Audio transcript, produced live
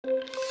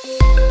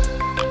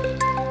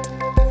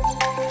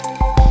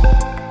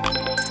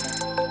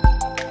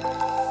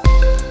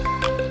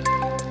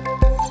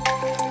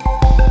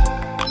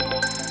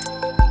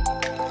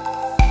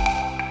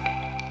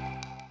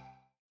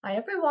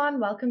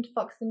welcome to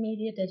Foxon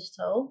Media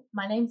Digital.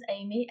 My name's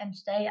Amy, and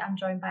today I'm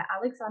joined by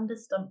Alexander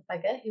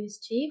Stumpfegger, who's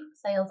Chief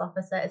Sales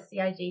Officer at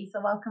CIG.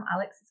 So, welcome,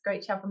 Alex. It's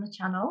great to have you on the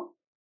channel.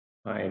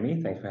 Hi,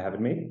 Amy. Thanks for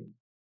having me.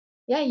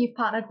 Yeah, you've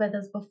partnered with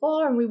us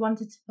before, and we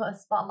wanted to put a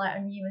spotlight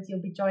on you as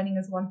you'll be joining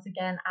us once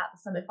again at the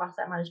Summit for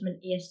Asset Management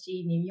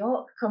ESG New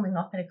York, coming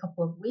up in a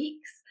couple of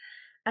weeks.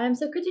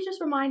 So, could you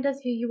just remind us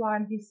who you are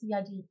and who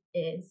CIG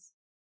is?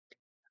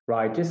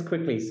 Right, just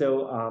quickly.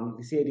 So,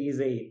 CID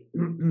is a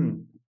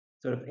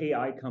sort of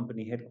AI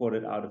company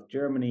headquartered out of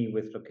Germany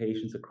with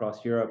locations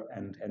across Europe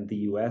and the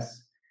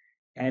US.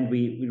 And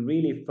we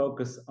really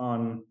focus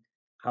on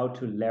how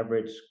to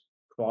leverage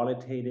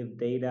qualitative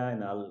data,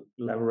 and I'll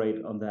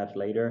elaborate on that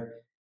later,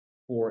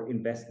 for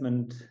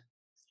investment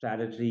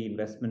strategy,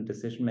 investment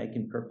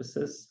decision-making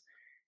purposes.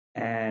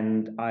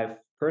 And I've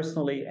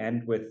personally,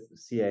 and with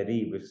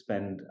CID, we've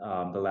spent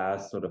the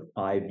last sort of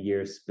 5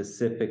 years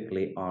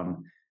specifically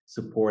on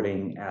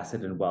supporting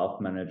asset and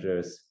wealth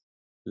managers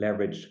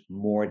leverage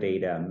more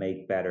data,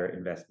 make better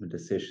investment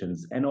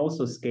decisions, and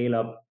also scale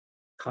up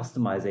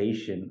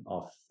customization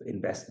of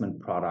investment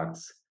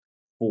products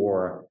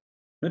for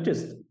not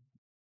just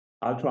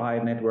ultra high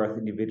net worth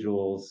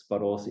individuals,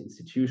 but also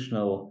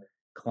institutional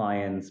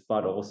clients,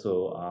 but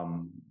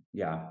also,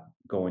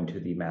 going to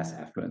the mass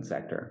affluent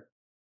sector.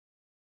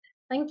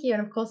 Thank you.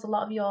 And of course, a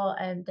lot of your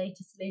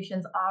data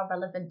solutions are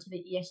relevant to the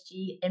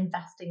ESG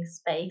investing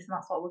space, and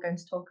that's what we're going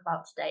to talk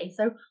about today.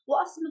 So,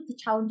 what are some of the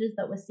challenges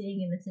that we're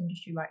seeing in this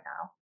industry right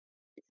now?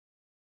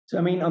 So,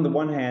 I mean, on the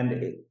one hand,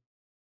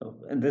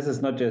 and this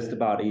is not just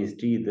about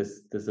ESG,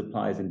 this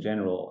applies in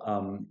general.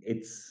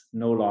 It's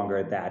no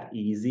longer that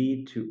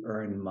easy to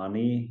earn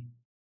money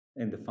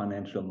in the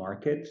financial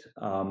market.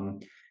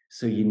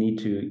 So you need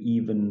to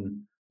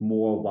even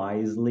more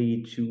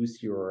wisely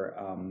choose your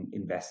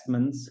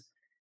investments.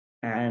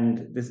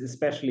 And this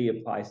especially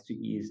applies to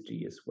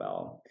ESG as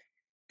well.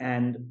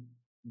 And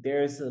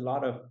there's a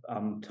lot of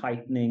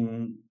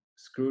tightening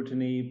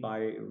scrutiny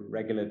by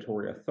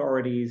regulatory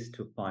authorities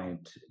to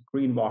find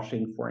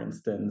greenwashing, for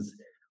instance.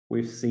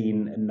 We've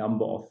seen a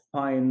number of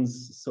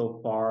fines so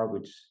far,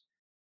 which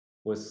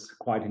was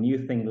quite a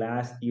new thing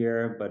last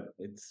year, but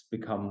it's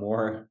become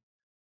more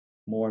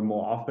and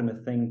more often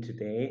a thing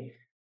today.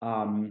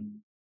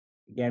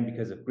 Again,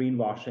 because of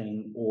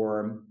greenwashing,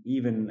 or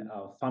even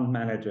fund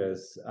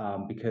managers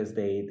because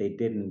they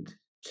didn't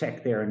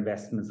check their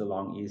investments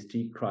along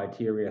ESG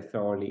criteria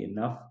thoroughly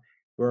enough,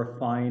 were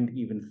fined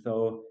even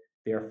though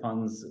their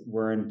funds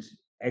weren't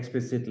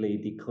explicitly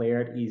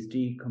declared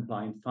ESG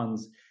compliant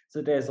funds.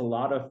 So there's a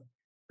lot of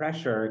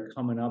pressure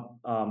coming up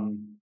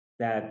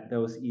that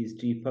those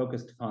ESG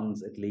focused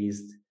funds at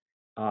least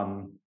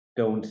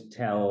don't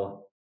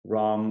tell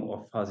wrong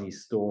or fuzzy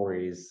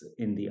stories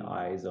in the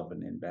eyes of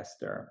an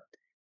investor.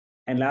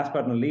 And last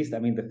but not least, I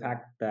mean, the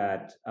fact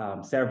that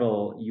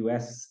several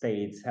US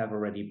states have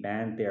already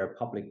banned their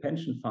public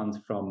pension funds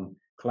from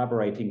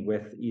collaborating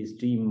with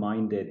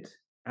ESG-minded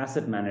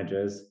asset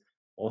managers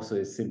also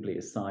is simply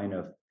a sign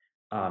of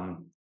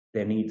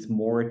there needs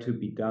more to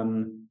be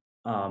done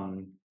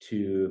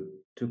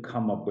to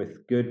come up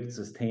with good,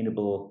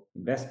 sustainable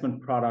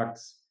investment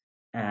products,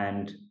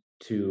 and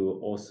to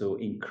also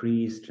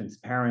increase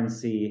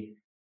transparency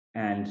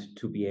and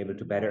to be able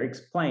to better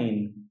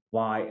explain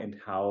why and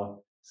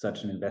how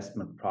such an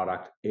investment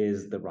product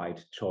is the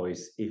right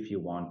choice if you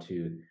want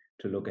to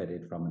look at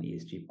it from an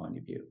ESG point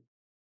of view.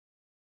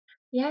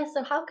 Yeah,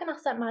 so how can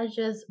asset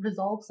managers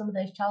resolve some of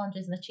those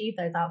challenges and achieve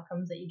those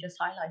outcomes that you just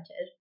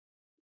highlighted?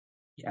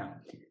 Yeah,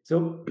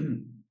 so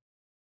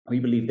we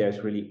believe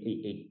there's really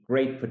a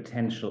great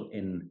potential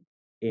in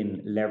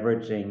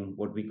leveraging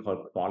what we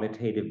call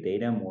qualitative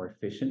data more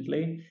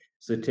efficiently.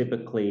 So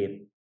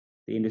typically,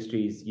 the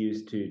industry is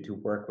used to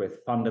work with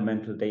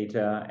fundamental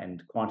data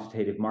and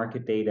quantitative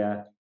market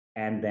data.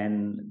 And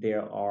then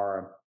there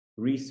are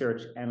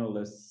research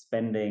analysts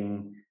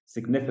spending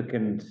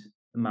significant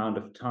amount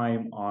of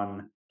time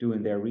on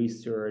doing their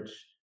research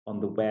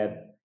on the web,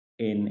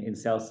 in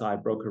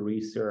sell-side broker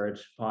research,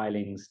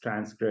 filings,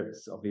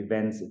 transcripts of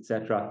events,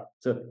 etc.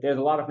 So there's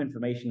a lot of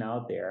information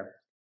out there,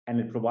 and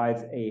it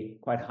provides a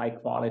quite high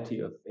quality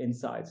of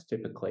insights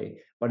typically,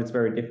 but it's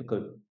very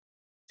difficult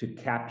to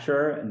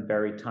capture and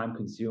very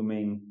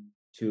time-consuming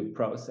to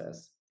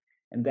process.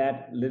 And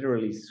that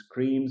literally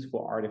screams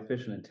for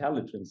artificial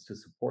intelligence to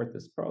support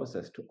this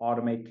process, to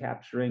automate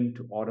capturing,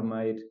 to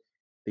automate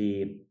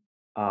the,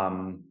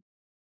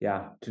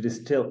 to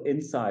distill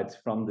insights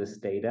from this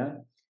data.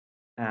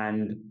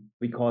 And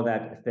we call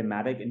that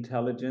thematic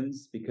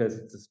intelligence because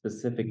it's a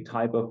specific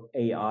type of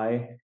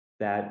AI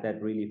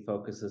that really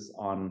focuses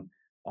on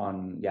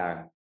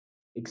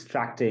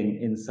extracting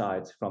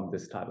insights from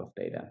this type of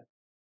data.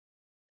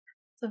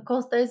 So, of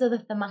course, those are the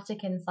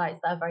thematic insights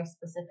that are very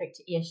specific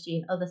to ESG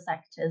and other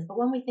sectors. But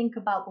when we think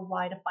about the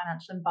wider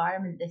financial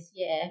environment this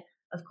year,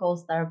 of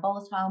course, there are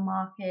volatile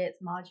markets,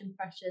 margin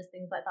pressures,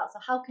 things like that. So,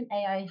 how can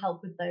AI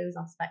help with those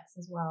aspects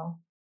as well?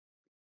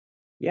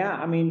 Yeah,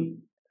 I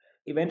mean,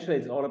 eventually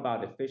it's all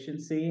about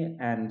efficiency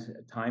and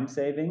time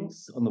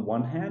savings on the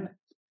one hand.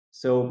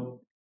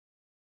 So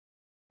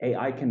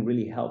AI can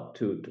really help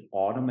to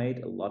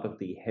automate a lot of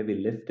the heavy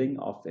lifting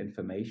of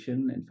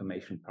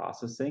information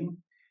processing,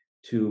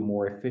 to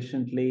more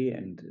efficiently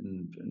and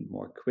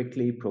more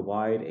quickly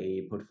provide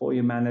a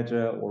portfolio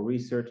manager or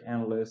research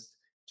analyst,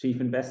 chief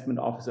investment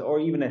officer, or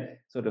even a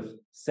sort of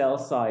sell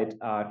side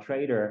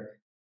trader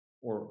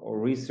or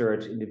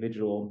research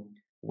individual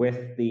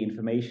with the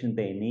information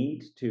they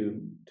need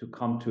to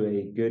come to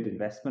a good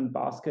investment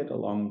basket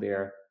along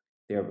their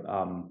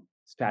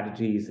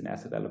strategies and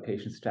asset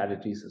allocation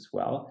strategies as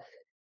well.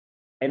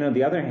 And on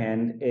the other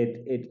hand,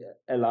 it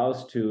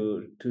allows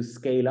to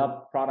scale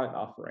up product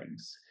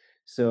offerings.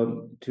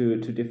 So to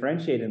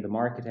differentiate in the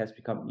market has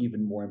become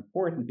even more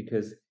important,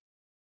 because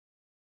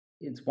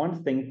it's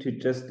one thing to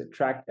just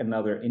track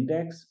another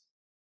index.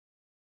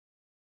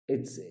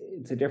 It's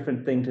a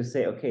different thing to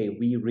say, okay,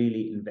 we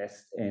really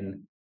invest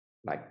in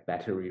like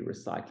battery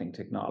recycling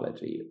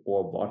technology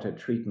or water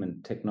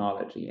treatment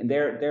technology. And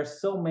there's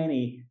so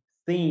many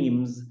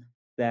themes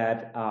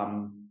that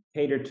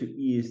cater to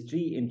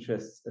ESG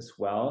interests as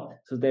well.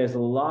 So there's a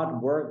lot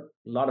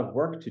of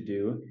work to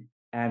do,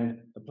 and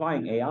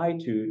applying AI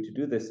to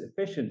do this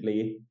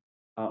efficiently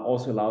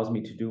also allows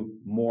me to do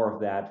more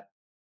of that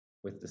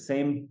with the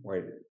same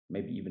or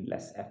maybe even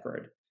less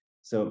effort.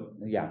 So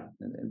yeah,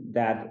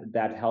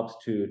 that helps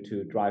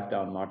to drive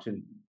down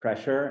margin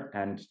pressure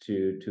and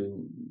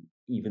to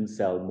even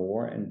sell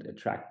more and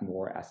attract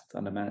more assets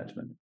under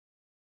management.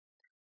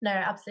 No,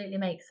 it absolutely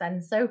makes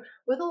sense. So,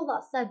 with all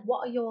that said,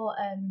 what are your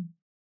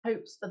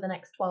hopes for the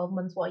next 12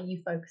 months? What are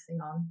you focusing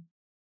on?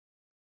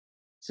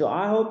 So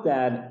I hope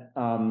that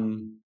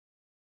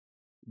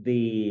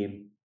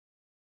the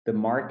the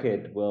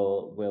market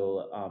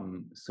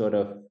will sort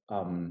of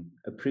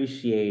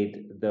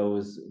appreciate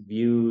those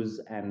views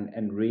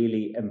and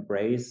really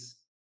embrace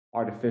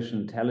artificial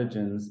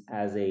intelligence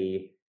as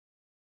a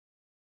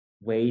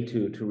way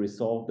to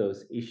resolve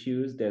those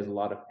issues. There's a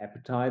lot of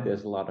appetite,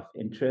 there's a lot of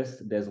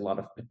interest, there's a lot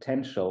of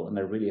potential, and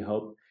I really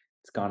hope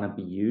it's gonna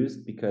be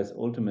used, because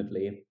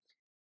ultimately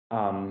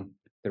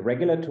the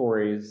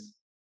regulatories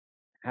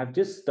have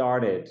just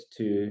started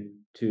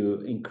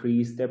to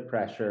increase their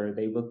pressure.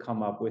 They will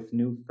come up with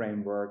new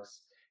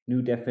frameworks,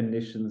 new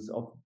definitions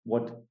of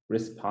what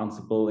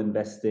responsible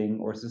investing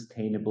or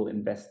sustainable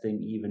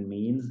investing even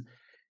means.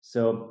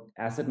 So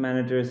asset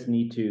managers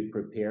need to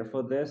prepare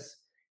for this,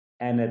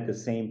 and at the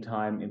same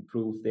time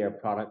improve their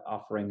product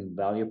offering and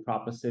value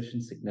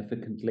proposition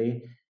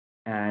significantly.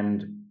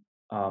 And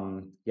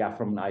yeah,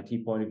 from an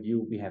IT point of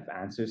view, we have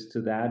answers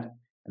to that.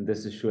 And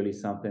this is surely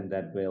something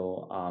that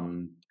will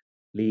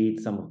lead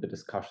some of the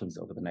discussions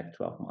over the next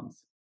 12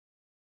 months.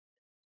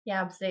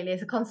 Yeah, absolutely.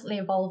 It's a constantly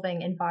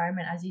evolving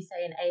environment, as you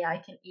say, and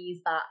AI can ease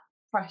that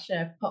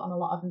pressure put on a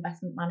lot of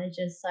investment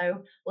managers.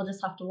 So we'll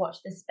just have to watch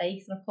this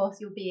space. And of course,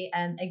 you'll be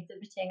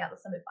exhibiting at the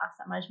Summit for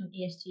Asset Management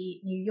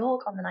ESG New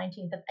York on the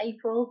 19th of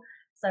April.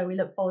 So we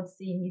look forward to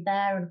seeing you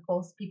there. And of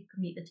course, people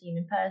can meet the team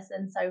in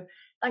person. So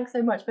thanks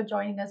so much for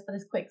joining us for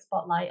this quick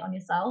spotlight on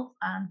yourself.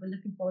 And we're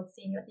looking forward to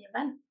seeing you at the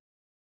event.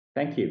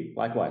 Thank you.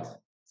 Likewise.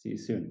 See you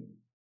soon.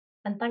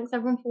 And thanks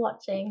everyone for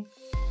watching.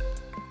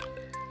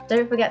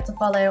 Don't forget to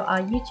follow our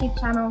YouTube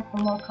channel for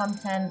more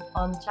content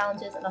on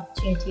challenges and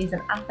opportunities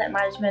in asset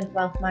management,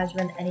 wealth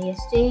management, and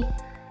ESG.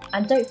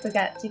 And don't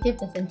forget to give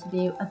this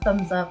interview a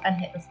thumbs up and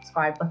hit the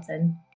subscribe button.